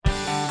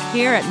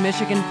Here at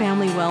Michigan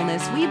Family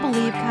Wellness, we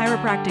believe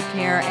chiropractic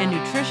care and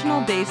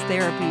nutritional-based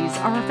therapies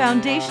are a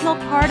foundational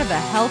part of a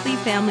healthy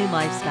family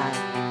lifestyle.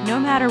 No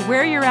matter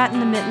where you're at in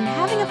the mitten,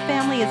 having a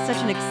family is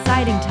such an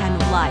exciting time of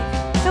life.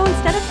 So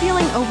instead of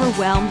feeling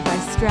overwhelmed by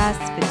stress,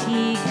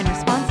 fatigue, and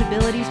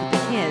responsibilities with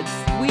the kids,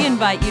 we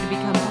invite you to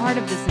become part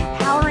of this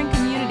empowering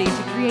community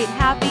to create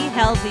happy,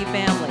 healthy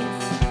families.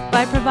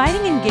 By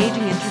providing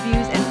engaging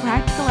interviews and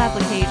practical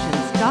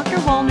applications, Dr.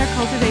 Wollner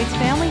cultivates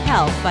family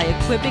health by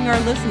equipping our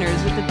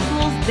listeners with the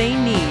tools they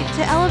need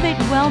to elevate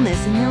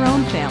wellness in their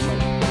own family.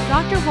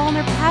 Dr.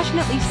 Wollner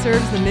passionately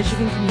serves the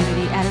Michigan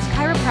community at his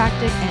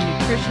chiropractic and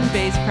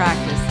nutrition-based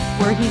practice,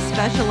 where he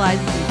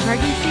specializes in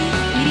pregnancy,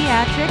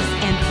 pediatrics,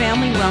 and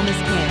family wellness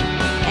care.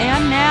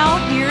 And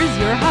now, here's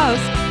your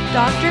host,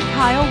 Dr.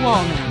 Kyle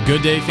Wollner.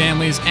 Good day,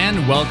 families,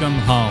 and welcome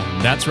home.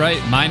 That's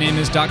right, my name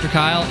is Dr.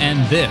 Kyle,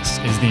 and this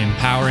is the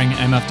Empowering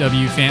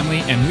MFW family,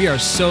 and we are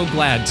so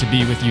glad to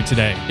be with you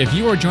today. If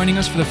you are joining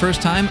us for the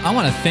first time, I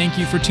want to thank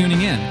you for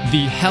tuning in.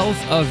 The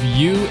health of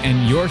you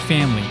and your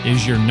family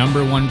is your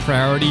number one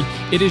priority.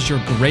 It is your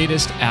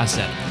greatest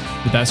asset.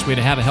 The best way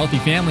to have a healthy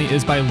family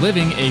is by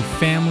living a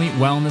family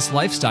wellness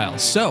lifestyle.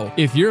 So,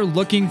 if you're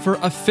looking for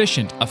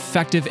efficient,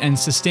 effective, and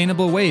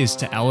sustainable ways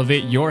to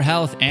elevate your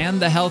health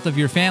and the health of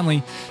your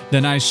family,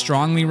 then I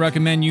strongly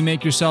recommend you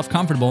make yourself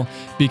comfortable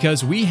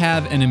because we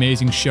have an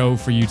amazing show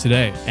for you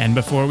today. And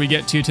before we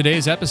get to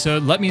today's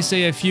episode, let me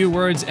say a few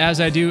words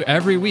as I do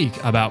every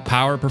week about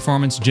Power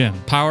Performance Gym.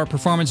 Power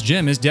Performance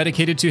Gym is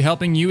dedicated to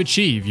helping you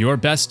achieve your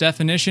best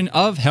definition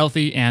of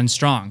healthy and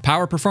strong.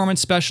 Power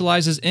Performance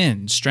specializes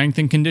in strength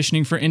and conditioning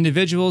for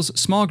individuals,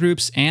 small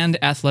groups,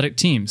 and athletic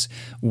teams,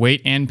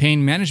 weight and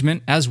pain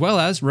management, as well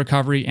as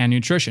recovery and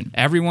nutrition.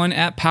 Everyone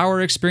at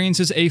Power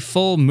experiences a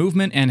full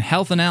movement and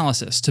health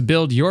analysis to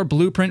build your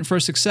blueprint for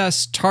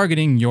success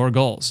targeting your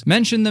goals.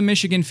 Mention the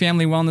Michigan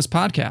Family Wellness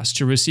Podcast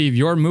to receive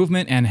your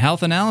movement and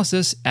health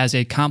analysis as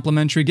a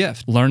complimentary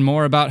gift. Learn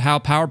more about how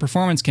Power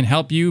Performance can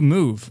help you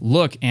move,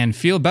 look, and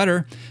feel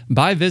better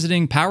by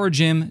visiting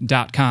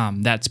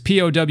powergym.com. That's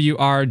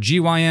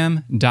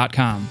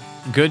POWRGYM.com.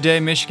 Good day,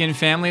 Michigan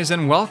families,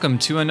 and welcome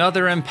to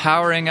another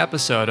empowering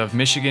episode of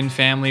Michigan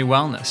Family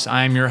Wellness.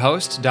 I am your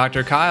host,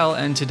 Dr. Kyle,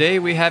 and today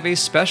we have a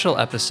special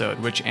episode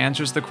which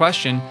answers the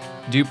question,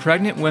 do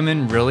pregnant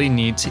women really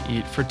need to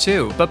eat for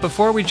two? But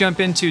before we jump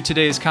into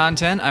today's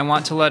content, I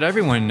want to let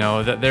everyone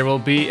know that there will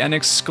be an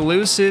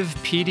exclusive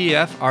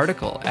PDF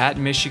article at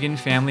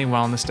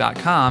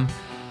MichiganFamilyWellness.com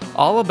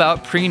all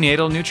about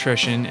prenatal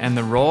nutrition and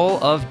the role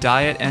of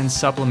diet and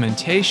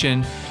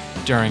supplementation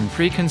during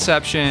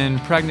preconception,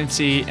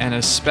 pregnancy, and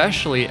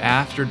especially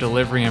after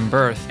delivery and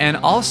birth, and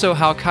also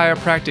how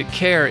chiropractic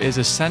care is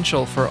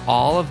essential for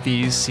all of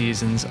these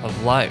seasons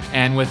of life.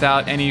 And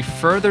without any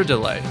further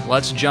delay,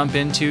 let's jump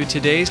into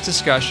today's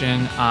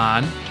discussion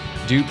on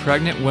do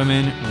pregnant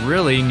women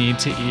really need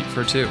to eat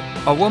for two?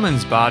 A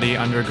woman's body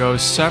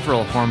undergoes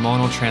several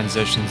hormonal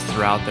transitions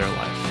throughout their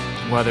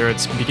life. Whether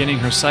it's beginning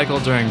her cycle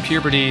during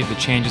puberty, the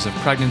changes of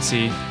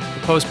pregnancy,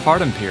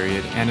 postpartum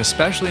period, and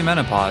especially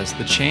menopause,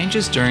 the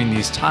changes during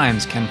these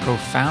times can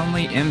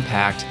profoundly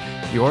impact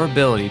your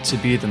ability to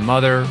be the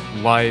mother,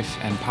 wife,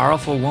 and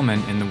powerful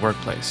woman in the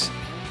workplace.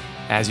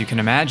 As you can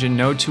imagine,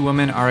 no two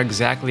women are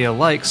exactly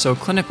alike, so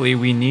clinically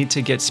we need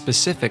to get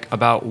specific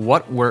about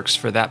what works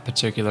for that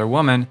particular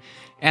woman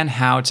and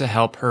how to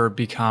help her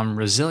become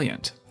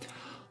resilient.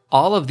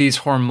 All of these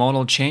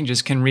hormonal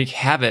changes can wreak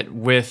havoc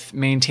with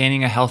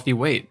maintaining a healthy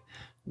weight.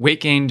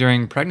 Weight gain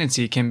during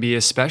pregnancy can be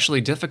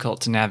especially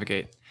difficult to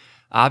navigate.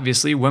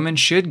 Obviously, women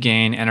should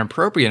gain an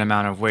appropriate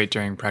amount of weight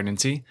during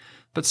pregnancy,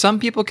 but some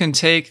people can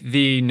take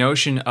the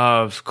notion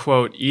of,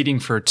 quote, eating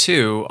for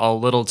two a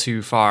little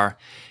too far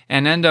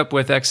and end up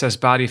with excess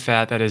body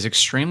fat that is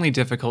extremely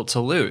difficult to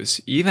lose,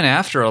 even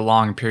after a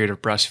long period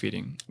of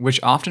breastfeeding, which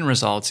often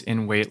results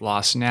in weight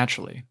loss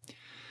naturally.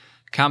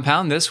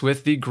 Compound this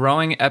with the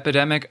growing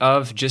epidemic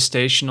of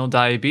gestational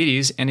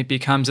diabetes, and it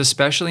becomes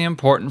especially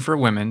important for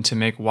women to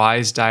make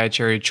wise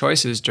dietary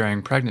choices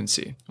during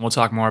pregnancy. We'll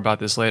talk more about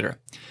this later.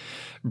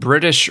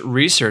 British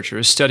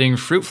researchers studying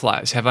fruit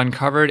flies have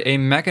uncovered a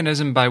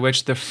mechanism by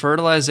which the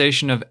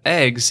fertilization of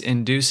eggs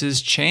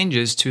induces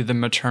changes to the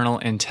maternal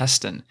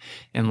intestine,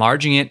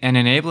 enlarging it and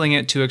enabling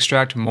it to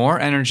extract more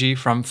energy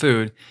from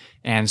food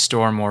and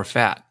store more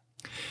fat.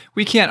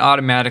 We can't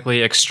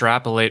automatically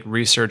extrapolate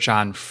research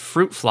on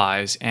fruit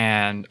flies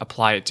and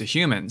apply it to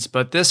humans,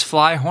 but this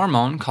fly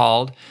hormone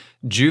called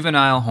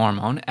juvenile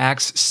hormone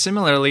acts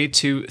similarly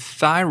to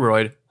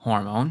thyroid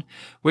hormone,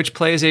 which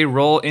plays a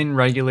role in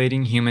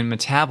regulating human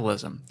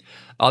metabolism.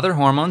 Other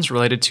hormones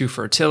related to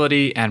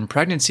fertility and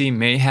pregnancy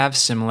may have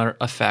similar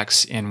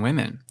effects in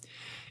women.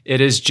 It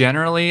is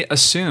generally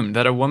assumed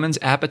that a woman's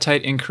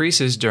appetite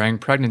increases during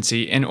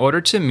pregnancy in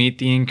order to meet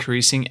the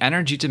increasing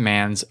energy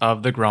demands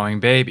of the growing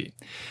baby.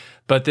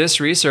 But this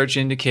research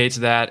indicates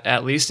that,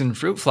 at least in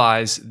fruit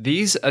flies,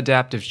 these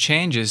adaptive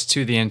changes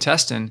to the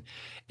intestine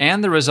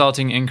and the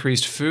resulting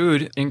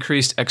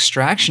increased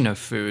extraction of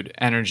food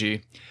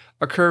energy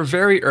occur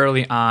very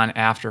early on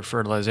after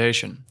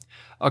fertilization.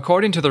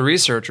 According to the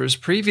researchers,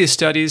 previous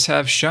studies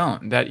have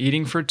shown that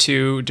eating for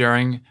two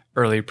during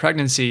early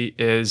pregnancy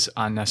is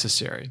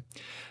unnecessary.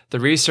 The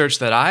research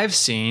that I've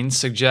seen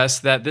suggests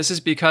that this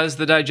is because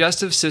the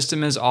digestive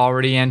system is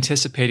already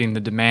anticipating the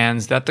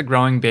demands that the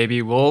growing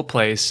baby will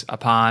place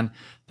upon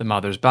the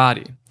mother's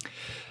body.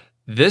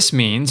 This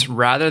means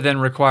rather than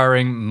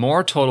requiring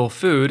more total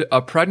food, a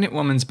pregnant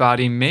woman's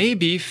body may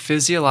be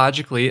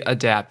physiologically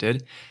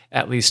adapted,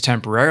 at least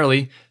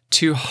temporarily,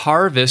 to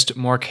harvest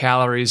more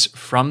calories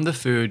from the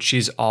food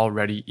she's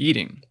already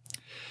eating.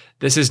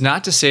 This is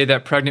not to say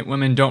that pregnant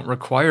women don't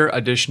require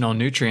additional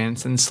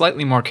nutrients and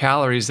slightly more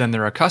calories than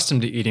they're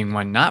accustomed to eating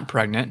when not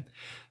pregnant,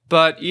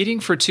 but eating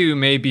for two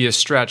may be a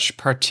stretch,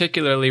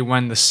 particularly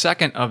when the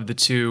second of the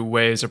two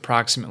weighs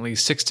approximately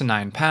 6 to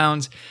 9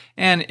 pounds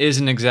and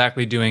isn't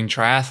exactly doing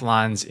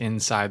triathlons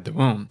inside the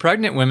womb.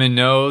 Pregnant women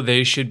know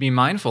they should be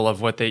mindful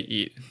of what they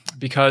eat,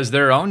 because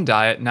their own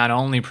diet not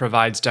only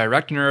provides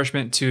direct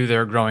nourishment to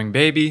their growing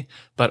baby,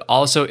 but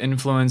also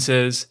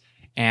influences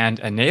and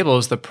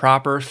enables the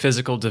proper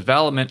physical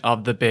development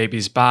of the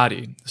baby's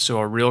body. So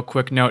a real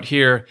quick note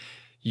here,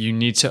 you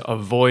need to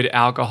avoid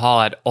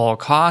alcohol at all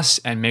costs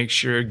and make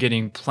sure you're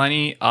getting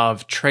plenty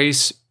of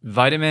trace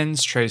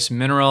vitamins, trace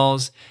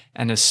minerals,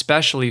 and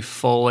especially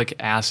folic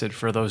acid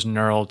for those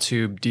neural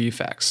tube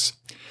defects.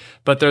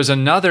 But there's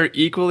another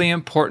equally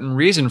important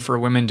reason for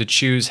women to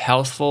choose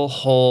healthful,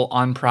 whole,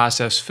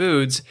 unprocessed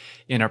foods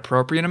in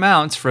appropriate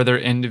amounts for their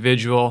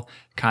individual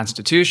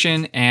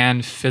constitution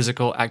and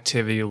physical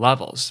activity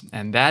levels.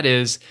 And that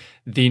is,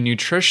 the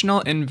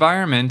nutritional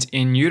environment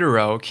in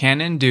utero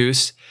can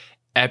induce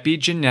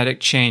epigenetic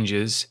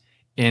changes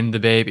in the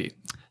baby,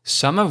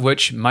 some of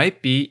which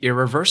might be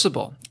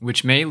irreversible,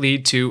 which may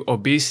lead to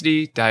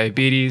obesity,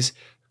 diabetes,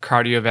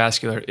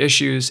 cardiovascular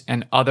issues,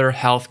 and other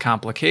health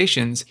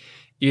complications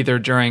either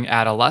during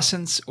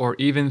adolescence or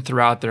even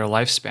throughout their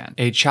lifespan.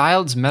 A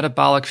child's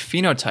metabolic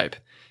phenotype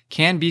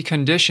can be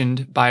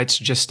conditioned by its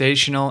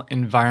gestational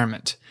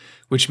environment,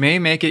 which may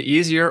make it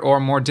easier or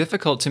more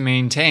difficult to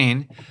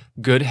maintain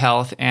good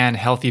health and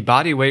healthy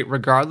body weight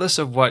regardless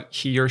of what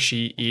he or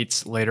she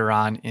eats later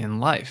on in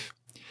life.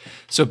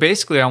 So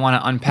basically, I want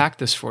to unpack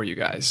this for you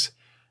guys.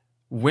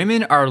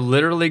 Women are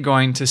literally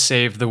going to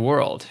save the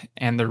world,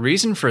 and the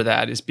reason for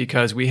that is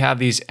because we have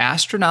these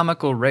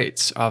astronomical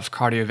rates of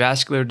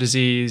cardiovascular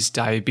disease,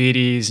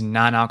 diabetes,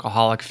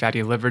 non-alcoholic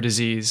fatty liver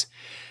disease,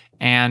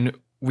 and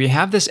we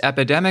have this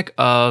epidemic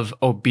of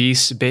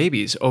obese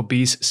babies,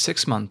 obese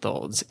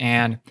 6-month-olds.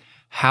 And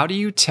how do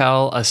you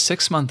tell a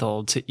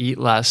 6-month-old to eat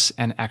less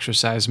and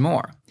exercise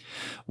more?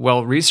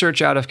 Well,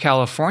 research out of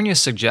California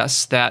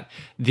suggests that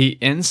the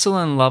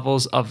insulin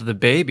levels of the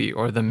baby,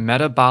 or the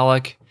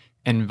metabolic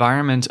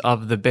environment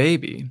of the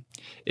baby,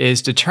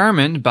 is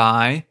determined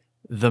by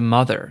the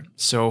mother.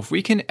 So if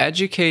we can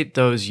educate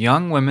those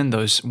young women,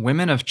 those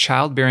women of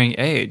childbearing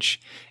age,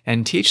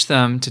 and teach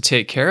them to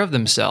take care of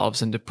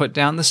themselves and to put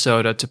down the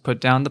soda, to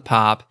put down the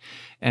pop,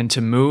 and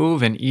to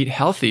move and eat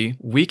healthy,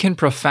 we can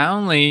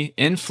profoundly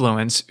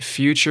influence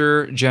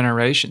future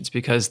generations,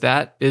 because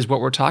that is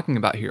what we're talking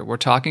about here. We're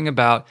talking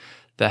about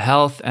the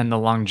health and the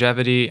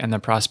longevity and the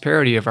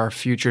prosperity of our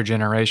future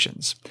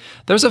generations.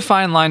 There's a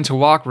fine line to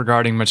walk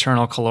regarding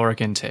maternal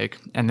caloric intake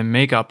and the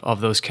makeup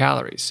of those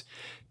calories.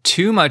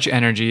 Too much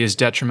energy is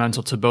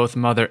detrimental to both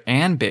mother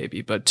and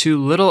baby, but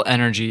too little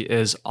energy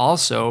is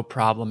also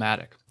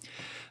problematic.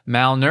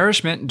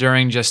 Malnourishment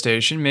during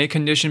gestation may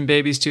condition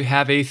babies to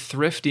have a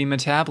thrifty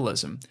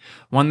metabolism,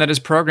 one that is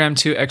programmed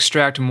to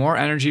extract more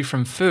energy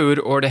from food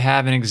or to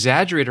have an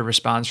exaggerated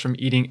response from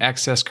eating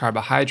excess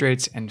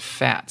carbohydrates and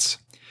fats.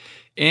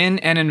 In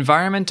an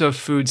environment of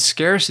food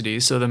scarcity,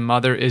 so the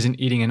mother isn't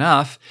eating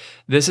enough,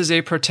 this is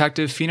a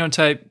protective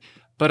phenotype,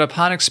 but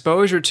upon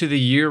exposure to the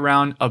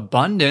year-round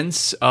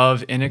abundance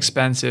of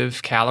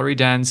inexpensive,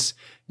 calorie-dense,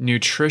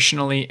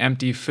 nutritionally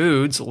empty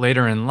foods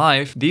later in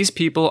life, these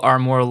people are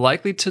more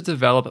likely to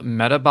develop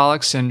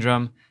metabolic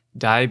syndrome,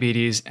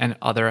 diabetes, and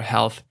other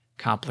health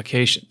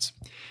complications.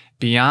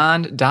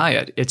 Beyond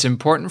diet, it's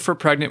important for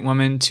pregnant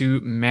women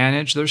to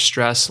manage their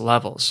stress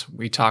levels.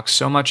 We talk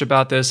so much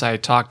about this. I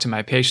talk to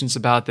my patients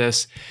about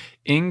this.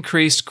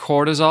 Increased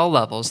cortisol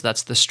levels,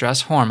 that's the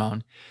stress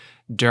hormone,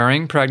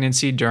 during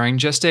pregnancy, during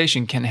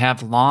gestation, can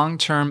have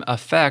long-term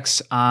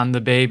effects on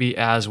the baby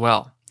as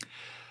well.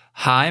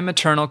 High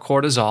maternal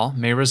cortisol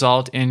may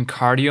result in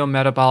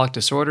cardiometabolic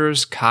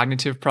disorders,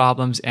 cognitive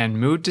problems, and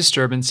mood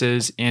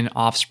disturbances in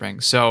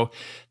offspring. So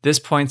this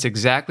points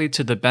exactly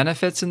to the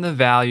benefits and the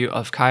value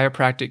of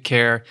chiropractic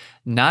care,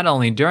 not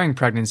only during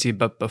pregnancy,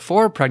 but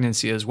before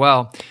pregnancy as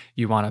well.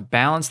 You want to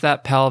balance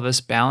that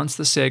pelvis, balance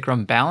the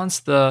sacrum,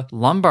 balance the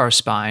lumbar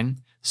spine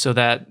so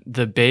that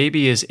the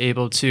baby is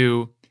able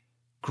to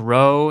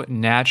grow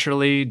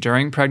naturally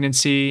during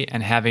pregnancy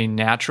and have a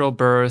natural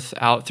birth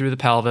out through the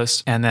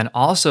pelvis, and then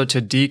also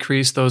to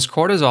decrease those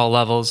cortisol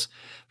levels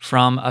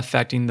from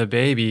affecting the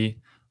baby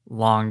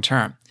long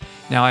term.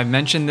 Now, I've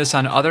mentioned this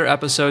on other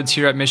episodes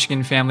here at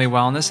Michigan Family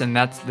Wellness, and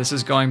this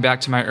is going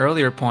back to my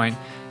earlier point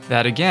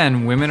that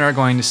again, women are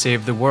going to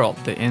save the world.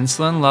 The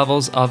insulin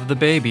levels of the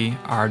baby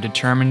are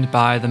determined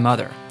by the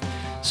mother.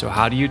 So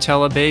how do you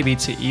tell a baby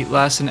to eat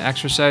less and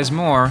exercise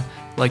more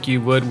like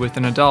you would with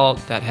an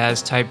adult that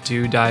has type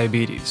 2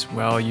 diabetes?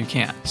 Well, you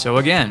can't. So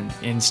again,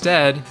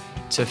 instead,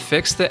 to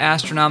fix the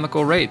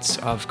astronomical rates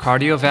of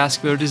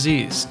cardiovascular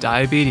disease,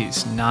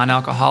 diabetes,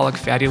 non-alcoholic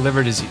fatty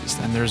liver disease,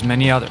 and there's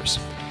many others,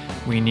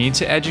 we need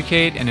to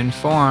educate and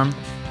inform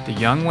the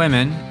young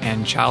women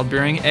and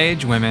childbearing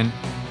age women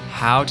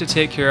how to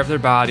take care of their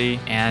body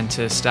and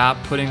to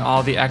stop putting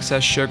all the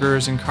excess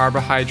sugars and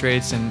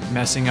carbohydrates and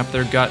messing up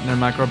their gut and their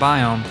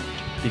microbiome,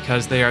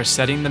 because they are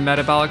setting the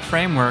metabolic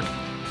framework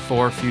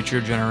for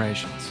future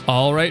generations.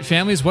 All right,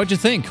 families, what'd you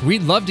think?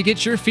 We'd love to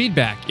get your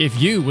feedback.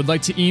 If you would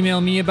like to email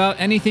me about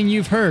anything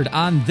you've heard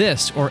on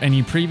this or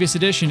any previous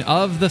edition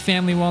of the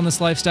Family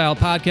Wellness Lifestyle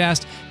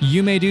Podcast,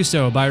 you may do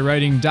so by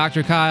writing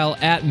Dr. Kyle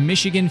at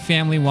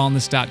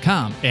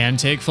MichiganFamilyWellness.com and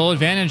take full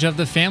advantage of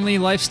the Family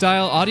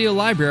Lifestyle audio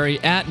library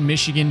at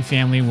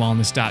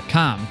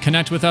MichiganFamilyWellness.com.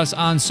 Connect with us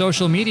on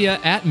social media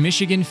at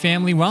Michigan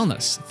Family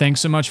Wellness. Thanks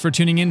so much for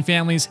tuning in,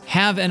 families.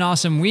 Have an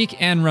awesome week,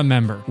 and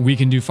remember, we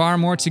can do far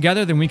more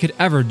together than we could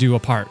ever do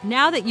apart.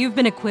 Now that you've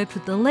been equipped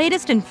with the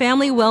latest in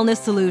family wellness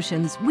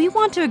solutions, we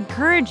want to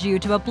encourage you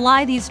to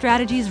apply these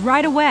strategies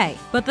right away.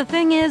 But the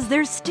thing is,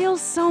 there's still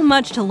so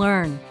much to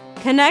learn.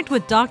 Connect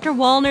with Dr.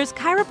 Wallner's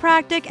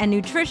Chiropractic and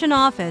Nutrition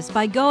Office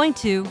by going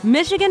to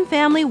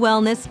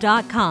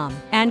MichiganFamilyWellness.com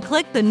and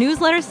click the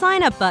newsletter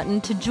sign-up button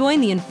to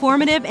join the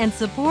informative and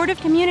supportive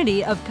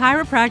community of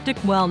chiropractic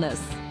wellness.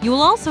 You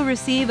will also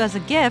receive as a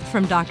gift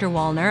from Dr.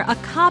 Wallner a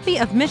copy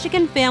of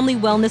Michigan Family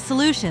Wellness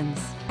Solutions,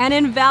 an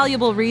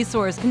invaluable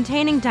resource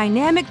containing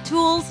dynamic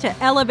tools to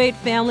elevate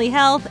family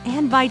health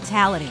and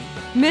vitality.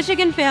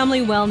 Michigan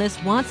Family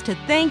Wellness wants to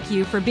thank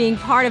you for being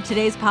part of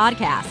today's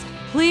podcast.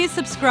 Please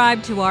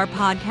subscribe to our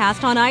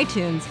podcast on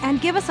iTunes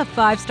and give us a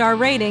 5-star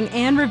rating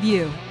and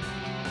review.